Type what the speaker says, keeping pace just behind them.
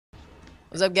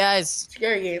What's up, guys?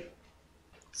 Scary game.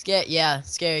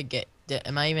 Scary game.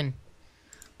 Am I even?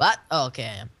 What? Oh, okay,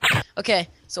 I am. Okay,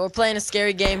 so we're playing a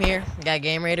scary game here. We got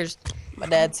Game Raiders. My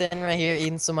dad's sitting right here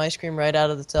eating some ice cream right out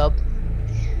of the tub.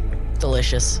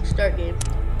 Delicious. Start game.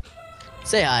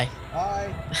 Say hi.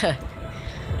 Hi.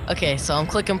 Okay, so I'm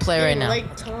clicking play Getting right now.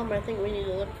 late, Tom. I think we need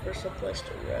to look for some place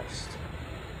to rest.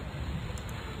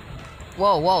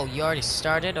 Whoa, you already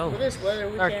started? Oh, With this weather,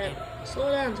 we start can't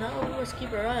slow down, Tom. We must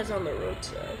keep our eyes on the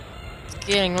roadside. it's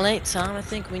getting late, Tom. I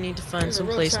think we need to find There's a some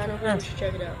road place sign to over there. We rest. should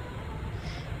check it out.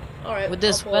 All right. With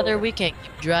this I'll pull weather, over. we can't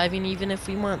keep driving even if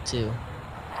we want to.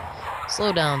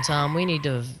 Slow down, Tom. We need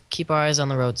to keep our eyes on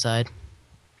the roadside.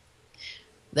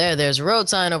 There's a road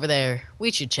sign over there.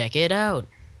 We should check it out.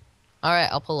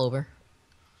 Alright, I'll pull over.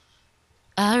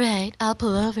 Alright, I'll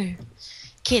pull over.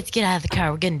 Kids, get out of the car.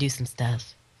 We're gonna do some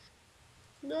stuff.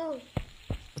 No.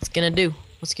 What's gonna do?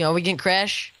 Are we gonna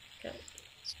crash? Okay.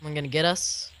 Someone gonna get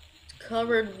us? It's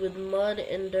covered with mud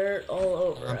and dirt all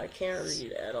over. Uh-huh. I can't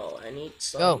read at all. I need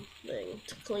Go. something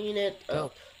to clean it Go.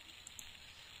 up.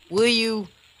 Will you?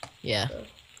 Yeah. So,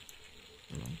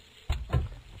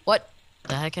 What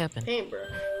the heck happened? paintbrush.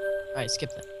 Alright,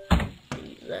 skip that.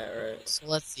 Use that right. So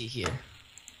let's see here.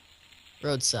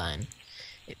 Road sign.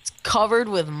 It's covered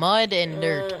with mud and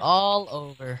dirt all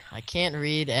over. I can't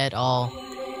read at all.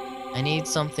 I need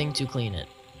something to clean it.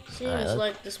 Seems Alright,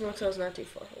 like this motel's not too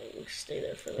far. We should stay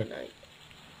there for the night.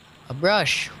 A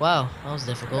brush. Wow, that was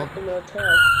difficult. Not the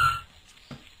motel.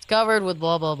 It's covered with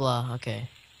blah blah blah. Okay.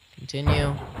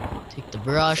 Continue. Take the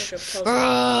brush. It's like a puzzle.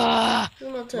 Ah! The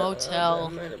motel. Motel. Oh,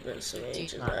 that might have been some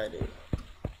ancient not. ID.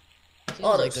 Seems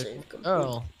Auto like they're- save complete.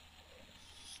 Oh.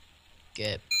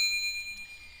 Get.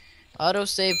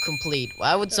 Autosave complete.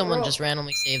 Why would someone roll. just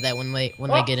randomly save that when they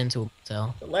Oh. get into a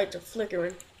motel? The lights are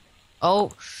flickering.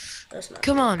 Oh, That's not.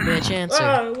 come on, bitch, answer.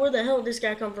 Ah, where the hell did this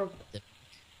guy come from?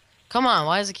 Come on,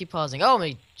 why does it keep pausing? Oh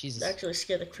my Jesus. It actually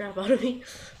scared the crap out of me.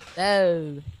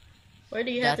 No. Why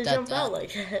do you have to Dot, dot, jump dot. out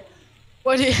like that?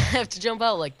 Why do you have to jump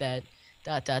out like that?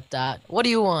 Dot dot dot. What do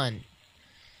you want?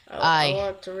 I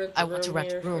want to rent the I want to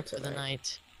rent here a room for the tonight.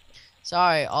 night.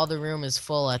 Sorry, all the room is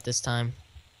full at this time.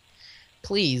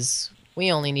 Please,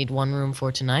 we only need one room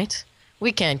for tonight.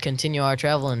 We can't continue our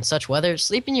travel in such weather.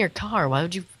 Sleep in your car. Why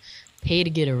would you pay to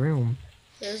get a room?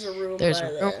 There's a room There's by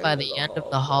a the room end by of the end of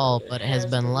the hall, but it has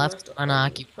been left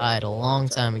unoccupied a long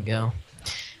time ago.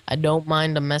 I don't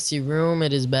mind a messy room.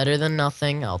 It is better than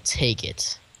nothing. I'll take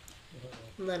it.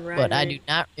 And then But I Ryan- do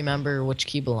not remember which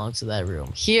key belongs to that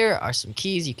room. Here are some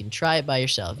keys. You can try it by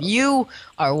yourself. You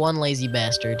are one lazy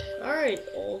bastard. Alright,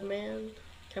 old man.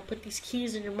 Can I put these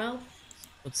keys in your mouth?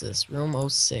 What's this? Room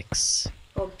 06.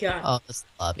 Oh, God. Oh, that's the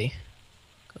lobby.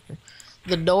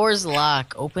 The door's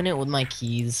locked. Open it with my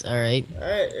keys. Alright.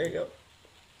 Alright, there you go.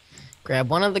 Grab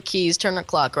one of the keys, turn the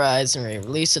clockwise, and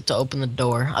release it to open the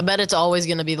door. I bet it's always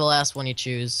going to be the last one you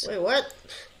choose. Wait, what?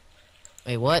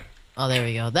 Wait, what? Oh, there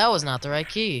we go. That was not the right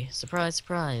key. Surprise,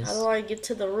 surprise. How do I get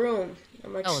to the room?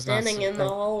 I'm like That was not standing in the surprise.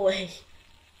 hallway.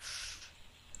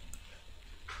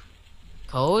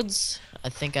 Codes? I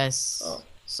think I Oh.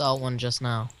 saw one just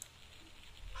now.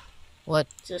 What?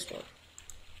 This one.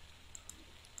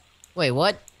 Wait,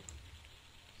 what?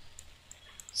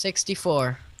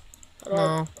 64.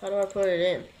 No. How do I put it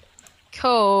in?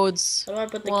 Codes. How do I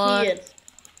put the What?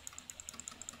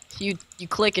 key in? You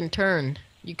click and turn.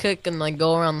 You click and like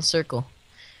go around the circle.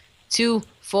 2,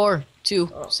 4,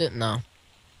 2. Oh. Sit now.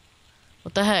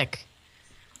 What the heck?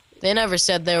 They never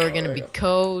said there were gonna there be you go.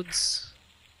 codes.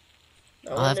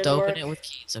 That I'll one have to didn't open work. it with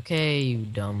keys. Okay, you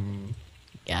dumb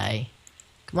guy.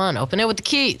 Come on, open it with the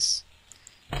keys.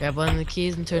 Grab one of the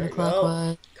keys and turn There it you go.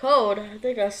 clockwise. Code? I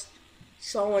think I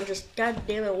saw one just. God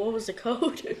damn it! What was the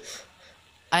code?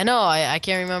 I know, I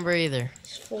can't remember either.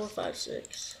 It's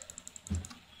 456.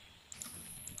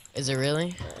 Is it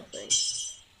really? I think.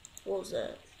 What was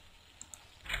that?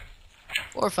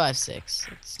 4, 5, 6.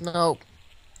 Nope.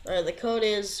 Alright, the code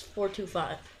is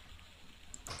 425.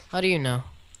 How do you know?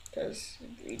 Because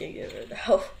reading it right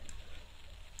now.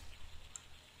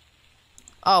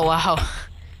 Oh wow.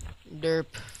 Derp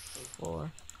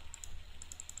 4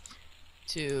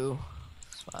 2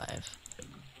 5.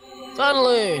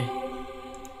 Finally.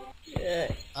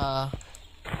 Yeah. Oh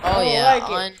don't yeah.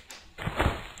 like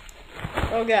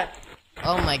Oh god.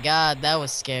 Oh my god, that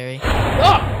was scary.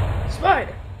 Oh!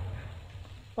 Spider!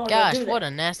 Oh, Gosh, don't do what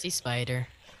that. a nasty spider.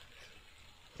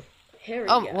 Hairy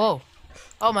Oh guy. whoa.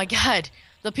 Oh my god.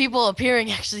 The people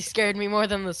appearing actually scared me more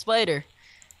than the spider.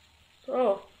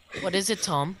 Oh, What is it,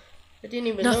 Tom? I didn't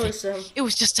even Nothing. notice him. It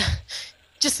was just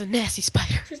a nasty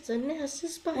spider. Just a nasty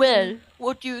spider. Well,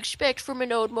 what do you expect from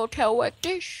an old motel like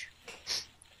this?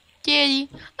 Daddy,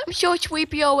 I'm so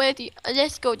sleepy already.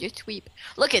 Let's go to sleep.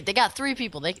 Look they got 3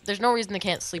 people. There's no reason they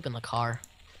can't sleep in the car.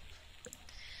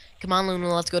 Come on,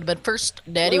 Luna, let's go to bed first.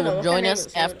 Daddy Luna, will what join kind of us name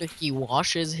is after Luna? he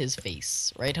washes his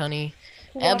face. Right, honey?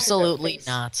 Who washes their Absolutely face?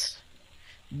 not.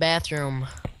 Bathroom.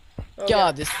 Oh,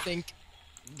 God, this sink.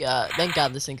 God, thank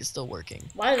God this sink is still working.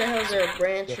 Why the hell is there a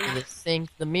branch? Yeah, this sink.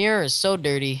 The mirror is so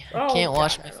dirty. I Oh, can't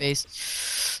wash God, my I don't-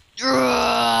 face.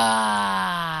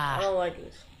 I don't like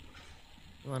this.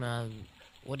 You wanna?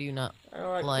 What do you not I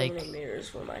don't like like? cleaning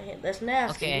mirrors with my hand. That's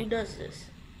nasty. Okay. Who does this?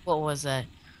 What was that?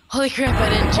 Holy crap! I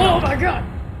didn't Oh jump. my God!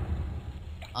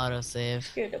 Autosave.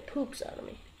 Scared the poops out of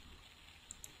me.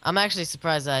 I'm actually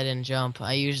surprised that I didn't jump.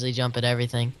 I usually jump at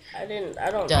everything. I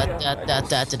don't Da jump. da I da da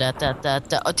just- da da da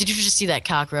da. Oh, did you just see that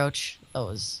cockroach? That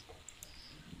was.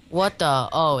 What the?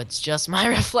 Oh, it's just my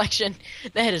reflection.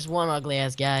 That is one ugly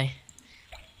ass guy.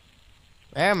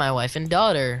 Where are my wife and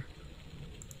daughter?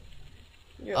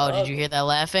 You're Oh, did ugly. you hear that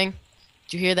laughing?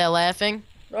 Did you hear that laughing?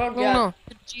 Oh, Oh God. no,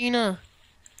 Regina.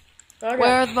 Oh, God.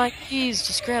 Where are my keys?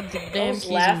 Just grab the I damn was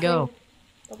keys and go. laughing.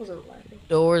 I wasn't laughing.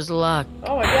 Door's locked.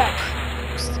 Oh my God.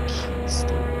 Where's the keys?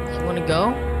 You wanna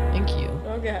go? Thank you.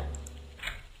 Oh God.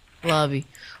 Lobby.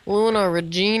 Luna,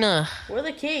 Regina. Where are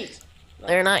the keys?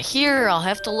 They're not here. I'll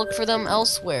have to look for them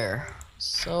elsewhere.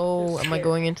 So, am I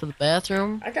going into the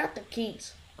bathroom? I got the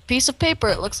keys. A piece of paper.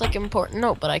 It looks like an important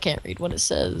note, but I can't read what it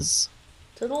says.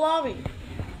 To the lobby.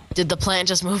 Did the plant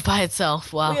just move by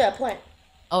itself? Wow. Look at that plant.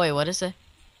 Oh, wait, what is it?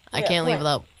 I Look at can't that leave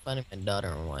plant. without finding my daughter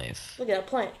and wife. Look at that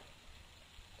plant.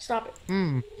 Stop it.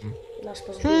 Hmm. You're not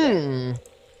supposed to do that. Hmm.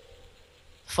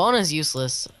 Phone is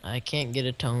useless. I can't get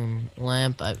a tone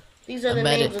lamp. These are I the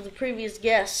bet names it- of the previous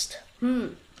guest.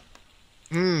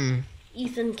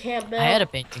 Ethan Campbell. I had a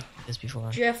painting like this before.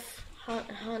 Jeff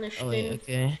Hanishton. Oh, wait,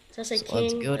 okay. Does that say So king?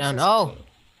 let's go That down. says Oh! king.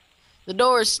 The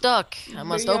door is stuck. I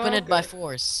must open it by Bianca.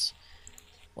 force.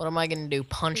 What am I gonna do?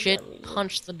 Punch What it? does that mean?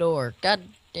 Punch the door. God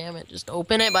damn it. Just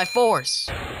open it by force.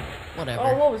 Whatever.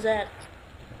 Oh, what was that?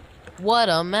 What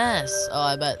a mess. Oh,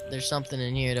 I bet there's something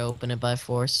in here to open it by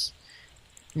force.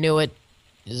 Knew it.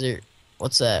 Is there...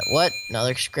 What's that? What?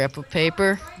 Another scrap of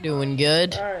paper? Doing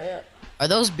good. Alright, yeah. Are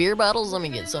those beer bottles? Let me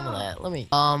get some of that. Let me...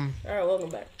 Alright, welcome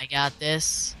back. I got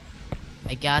this.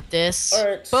 I got this.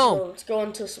 Alright, Boom. so let's go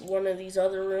into one of these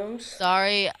other rooms.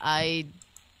 Sorry, I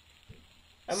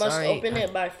must Sorry, open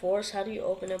it by force. How do you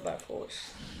open it by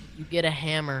force? You get a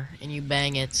hammer and you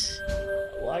bang it.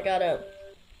 Well, I got a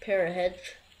pair of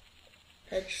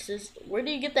hedge scissors. Where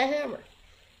do you get that hammer?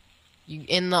 You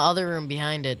in the other room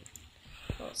behind it.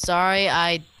 Sorry,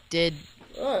 I did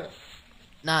Uh,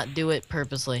 not do it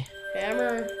purposely.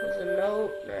 hammer. There's a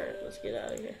note. Alright, let's get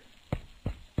out of here.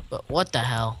 But what the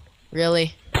hell?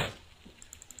 Really?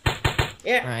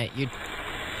 Yeah. Alright, you...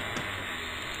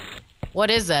 What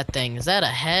is that thing? Is that a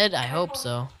head? I hope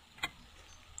so.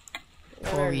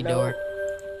 Another Corey note. door.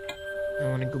 I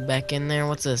want to go back in there.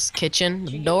 What's this? Kitchen?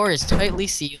 The door is tightly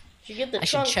sealed. Did you get the I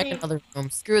should trunk check key? another room.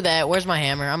 Screw that. Where's my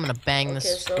hammer? I'm gonna bang Okay,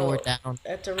 this so- door down. I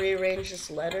have to rearrange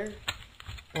this letter.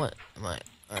 What am I?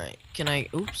 Alright, can I...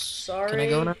 Oops. Sorry. Can I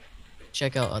go now?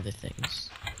 Check out other things.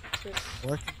 Just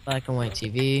Working black and white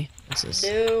TV. What's this?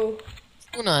 do.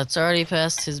 Oh no, it's already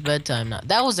past his bedtime now.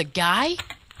 That was a guy?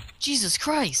 Jesus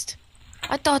Christ.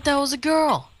 I thought that was a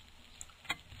girl.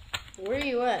 Where are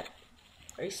you at?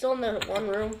 Are you still in the one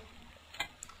room?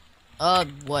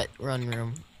 What run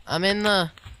room? I'm in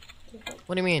the...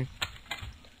 What do you mean?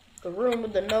 The room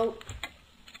with the note.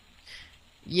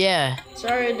 Yeah.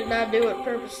 Sorry, I did not do it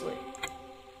purposely.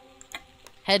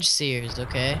 Hedge seers,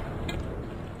 okay.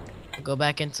 I'll go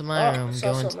back into my Oh, room.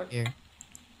 saw Go into someone. here.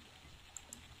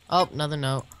 Oh, another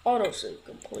note. Autosave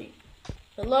complete.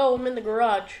 Hello, I'm in the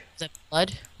garage. Is that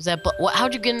blood? Is that blood? What?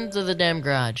 How'd you get into the damn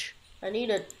garage? I need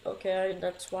a. Okay,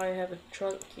 that's why I have a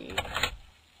trunk key.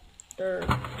 Third.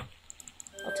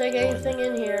 I'll take anything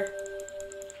in here.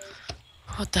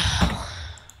 What the hell?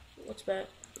 What's back?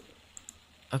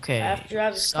 Okay. I have to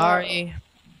drive this Sorry.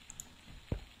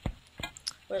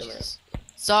 Wait a minute.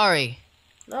 Sorry.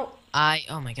 No.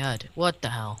 Oh my god. What the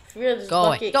hell? Fear this Go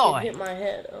away, bucket go can away. hit my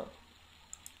head. Oh.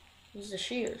 Use the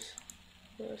shears.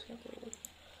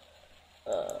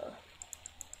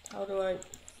 How do I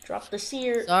drop the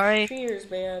Sorry. shears,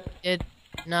 man? It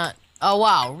not. Oh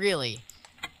wow, really?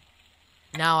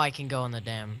 Now I can go in the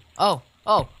dam. Oh,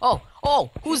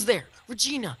 who's there?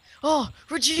 Regina. Oh,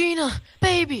 Regina,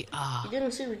 baby. Ah, You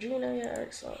didn't see Regina yet?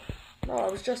 I saw. No, I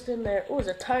was just in there. Oh, it's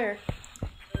a tire.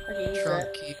 I can use trunk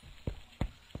that. key.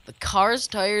 The car's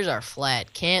tires are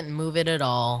flat. Can't move it at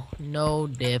all. No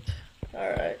dip.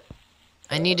 Alright.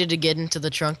 I needed to get into the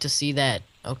trunk to see that.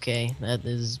 Okay, that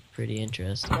is pretty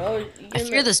interesting. Oh, you I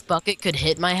fear this bucket could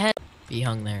hit my head. be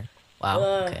hung there. Wow.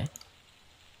 Uh, Okay.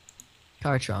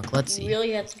 Car trunk. Let's you see.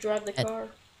 really have to drive the car?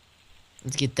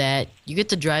 Let's get that. You get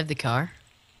to drive the car.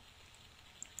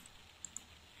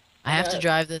 I have to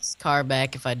drive this car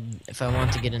back if I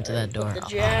want to get into that door. Put the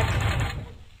jack.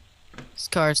 This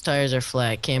car's tires are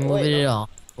flat. Can't move it at all.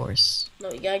 Of course.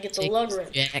 No, you gotta get the Take lug this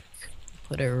wrench. jack.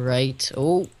 Put it right.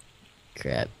 Oh,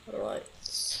 crap. Alright.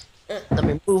 Let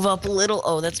me move up a little.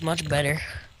 Oh, that's much better.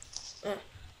 Uh.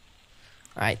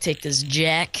 Alright, take this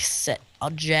jack. I'll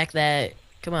jack that.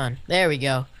 Come on. There we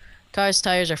go. Car's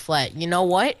tires are flat. You know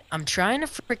what? I'm trying to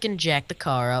freaking jack the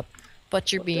car up,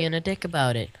 but you're being a dick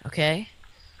about it, okay?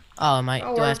 Oh, do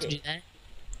I have to do that?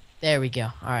 There we go.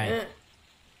 Alright.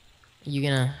 You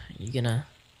gonna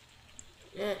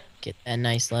get that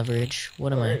nice leverage.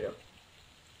 What am I?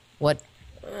 What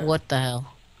the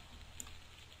hell?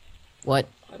 What?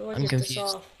 How do I I'm get confused.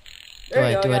 this off? There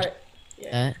you go, I got it.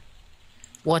 Yeah. That?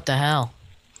 What the hell?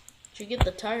 Did you get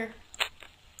the tire?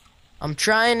 I'm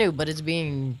trying to, but it's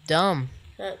being dumb.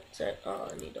 That's it. Oh,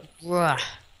 I need to. Oh,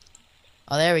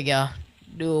 there we go.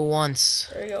 Do it once.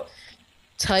 There you go.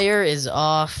 Tire is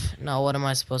off. Now, what am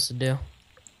I supposed to do?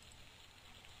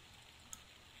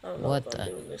 I don't know if I'm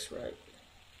doing this right.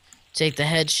 Take the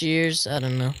head shears? I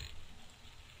don't know.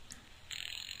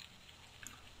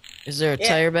 Is there a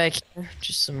tire back here?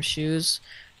 Just some shoes.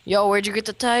 Yo, where'd you get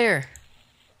the tire?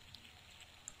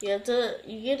 You get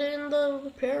it in the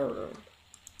repair room.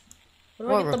 How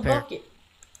do What I get repair? the bucket?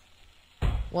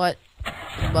 What?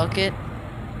 The bucket?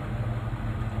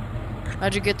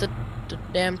 How'd you get the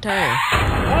damn tire?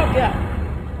 Oh god.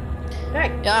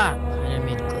 Hey. Yeah. I didn't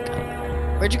mean to click on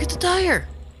it. Where'd you get the tire?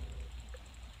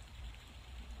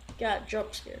 Got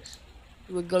jump scares.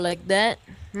 You would go like that?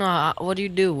 No, what do you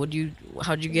do?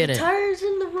 How'd you get it? The tire's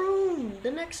in the room.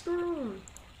 The next room.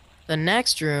 The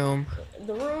next room?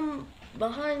 The room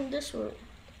behind this room.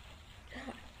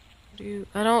 Dude,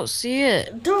 I don't see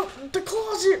it. The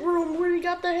closet room where you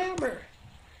got the hammer.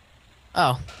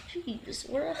 Oh. Jeez,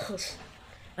 where else?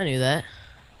 I knew that.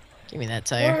 Give me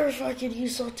that I tire. wonder if I could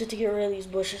use something to get rid of these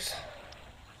bushes.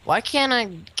 Why can't I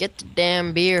get the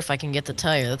damn beer if I can get the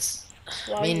tire? That's...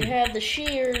 Why you have the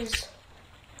shears.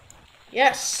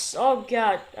 Yes! Oh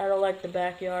god, I don't like the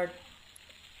backyard.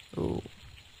 Ooh.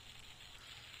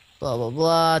 Blah, blah,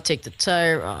 blah. Take the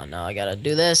tire. Oh, no, I gotta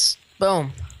do this.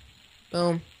 Boom.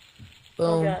 Boom.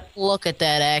 Boom. Oh, look at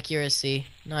that accuracy.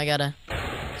 Now I gotta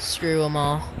screw them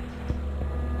all.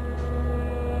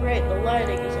 Great, the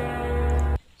lighting is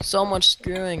on. So much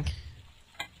screwing.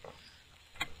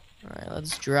 Alright,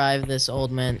 let's drive this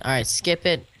old man. Alright, skip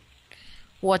it.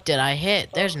 What did I hit?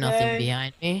 There's nothing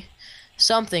behind me.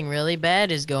 Something really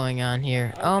bad is going on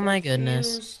here. Oh my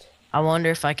goodness. I wonder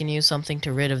if I can use something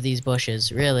to rid of these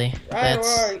bushes. Really?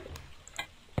 Right.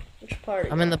 Which part?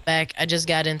 I'm in the back. I just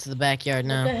got into the backyard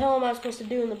now. What the hell am I supposed to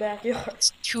do in the backyard?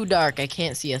 It's too dark. I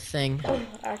can't see a thing.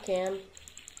 I can.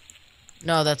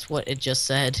 No, that's what it just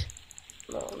said.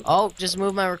 No. Oh, just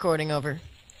move my recording over.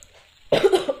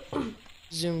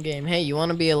 Zoom game. Hey, you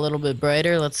want to be a little bit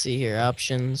brighter? Let's see here.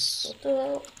 Options. What the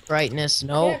hell? Brightness.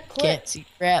 No, can't see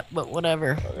crap, but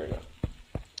whatever. Oh, there you go.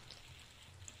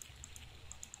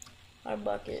 My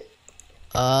bucket.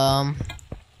 TV,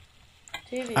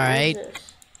 alright.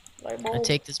 I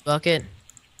take this bucket.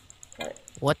 Right.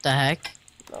 What the heck?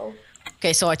 No.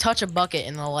 Okay, so I touch a bucket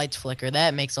and the lights flicker.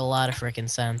 That makes a lot of freaking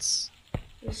sense.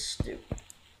 It's stupid.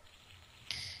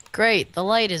 Great, the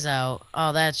light is out.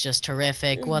 Oh, that's just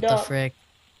terrific. What the frick?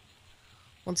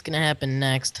 What's gonna happen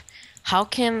next? How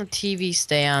can the TV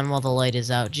stay on while the light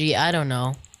is out? Gee, I don't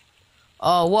know.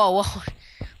 Oh, whoa, whoa.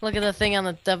 Look at the thing on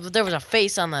the... There was a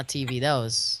face on that TV. That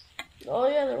was... Oh,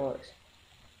 yeah, there was.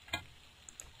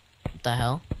 What the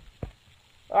hell?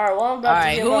 Alright, well, I'm about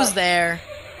to give up. Who's there?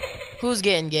 Who's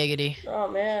getting giggity? Oh,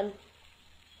 man.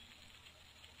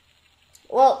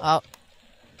 Well... Oh.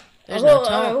 There's no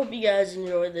tone. I hope you guys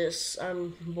enjoyed this.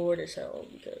 I'm bored as hell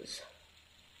because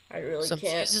I really Some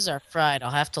can't. fuses are fried.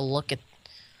 I'll have to look at...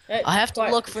 Hey, I'll have to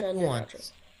look for pretend new you're ones. watching.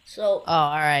 So... Oh,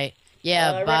 alright.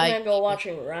 Yeah, I bye. recommend go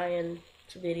watching Ryan's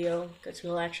video because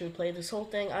he'll actually play this whole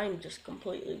thing. I'm just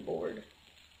completely bored.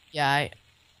 Yeah,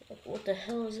 What the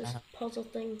hell is this puzzle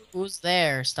thing? Who's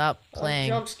there? Stop playing.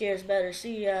 Jump scares better.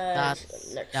 See you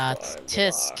guys next time.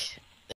 Tisk.